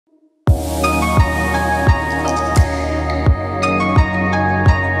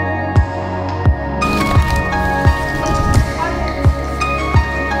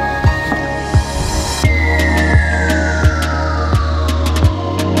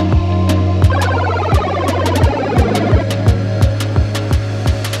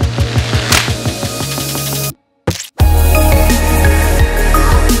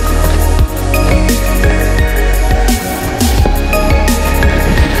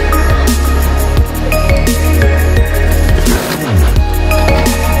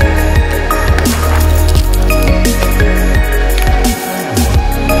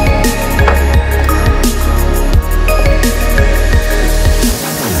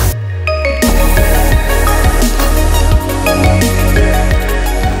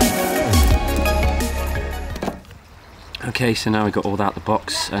Okay, so now we got all out the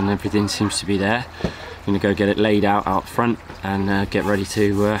box and everything seems to be there. I'm gonna go get it laid out front and get ready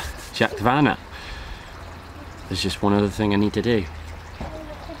to jack the van up. There's just one other thing I need to do.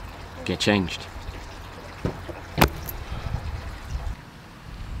 Get changed.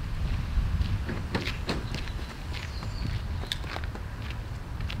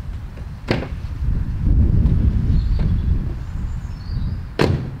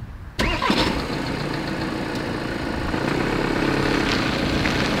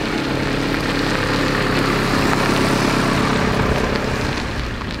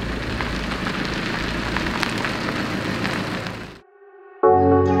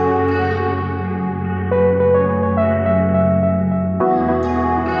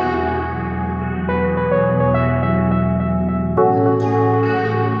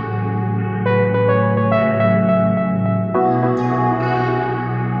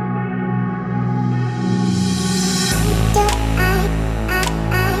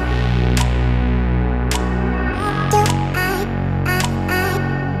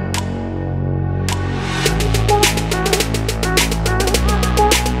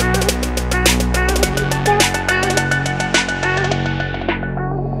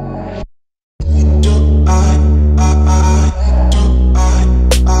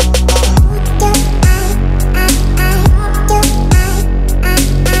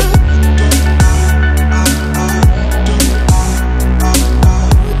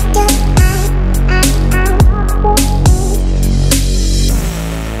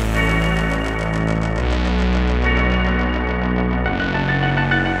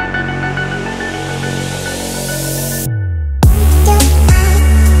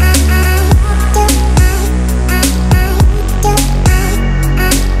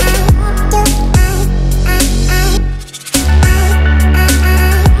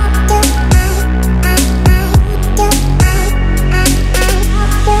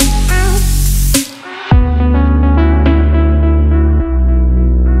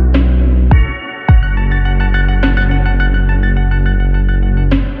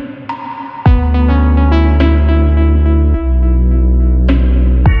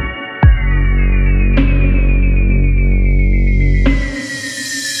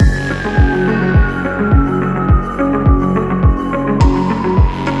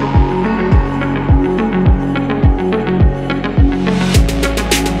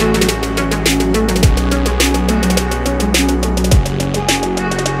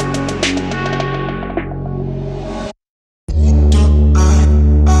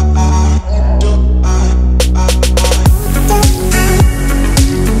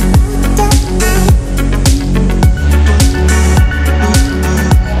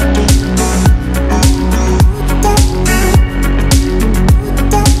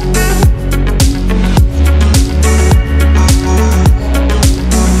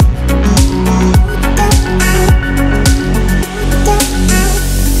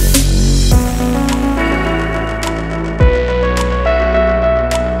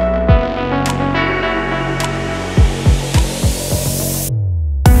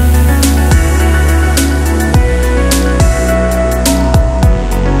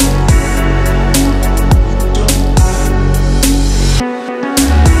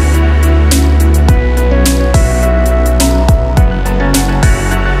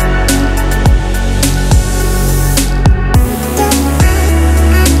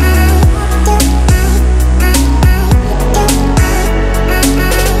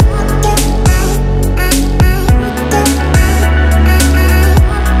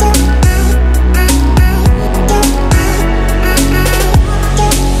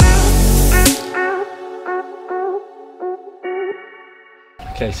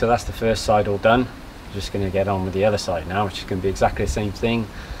 Okay, so that's the first side all done. I'm just going to get on with the other side now, which is going to be exactly the same thing,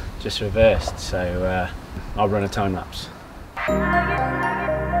 just reversed. So I'll run a time lapse.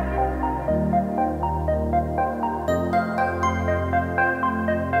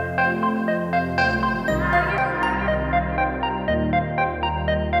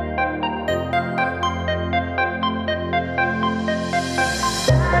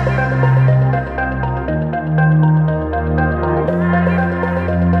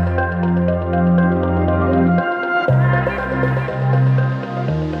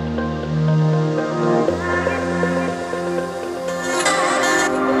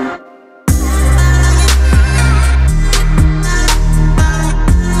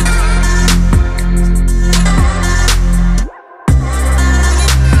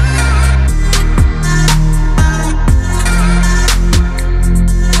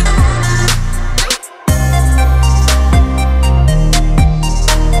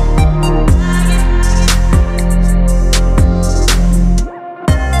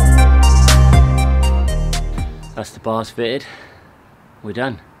 bars fitted, we're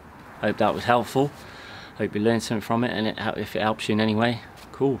done. Hope that was helpful. Hope you learned something from it, and if it helps you in any way,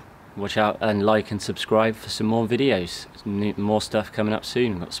 cool. Watch out and like and subscribe for some more videos. More stuff coming up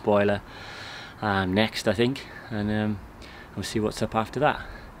soon. We've got spoiler next, I think, and we'll see what's up after that.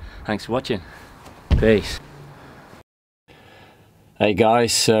 Thanks for watching. Peace. Hey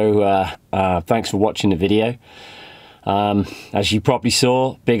guys, so thanks for watching the video. As you probably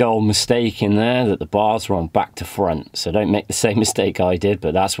saw, big old mistake in there that the bars were on back to front, so don't make the same mistake I did,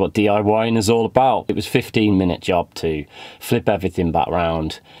 but that's what DIYing is all about. It was a 15-minute job to flip everything back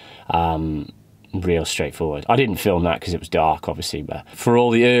round. Real straightforward. I didn't film that because it was dark, obviously, but for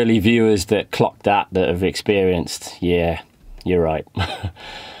all the early viewers that clocked that have experienced, yeah, you're right.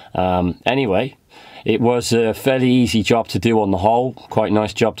 Anyway, it was a fairly easy job to do on the whole, quite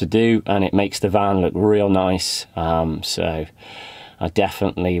nice job to do, and it makes the van look real nice. So I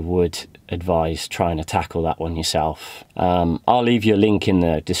definitely would advise trying to tackle that one yourself. I'll leave you a link in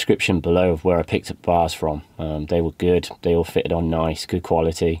the description below of where I picked up bars from. They were good, they all fitted on nice, good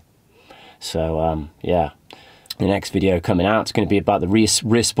quality. So yeah, the next video coming out is going to be about the rear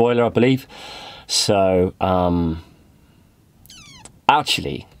spoiler, I believe. So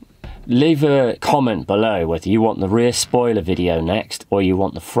actually, leave a comment below whether you want the rear spoiler video next or you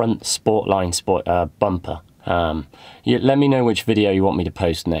want the front Sportline bumper. Let me know which video you want me to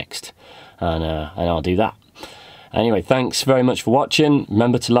post next, and I'll do that. Anyway, thanks very much for watching.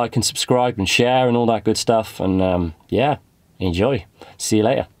 Remember to like and subscribe and share and all that good stuff, and yeah, enjoy. See you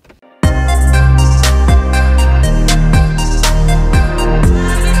later.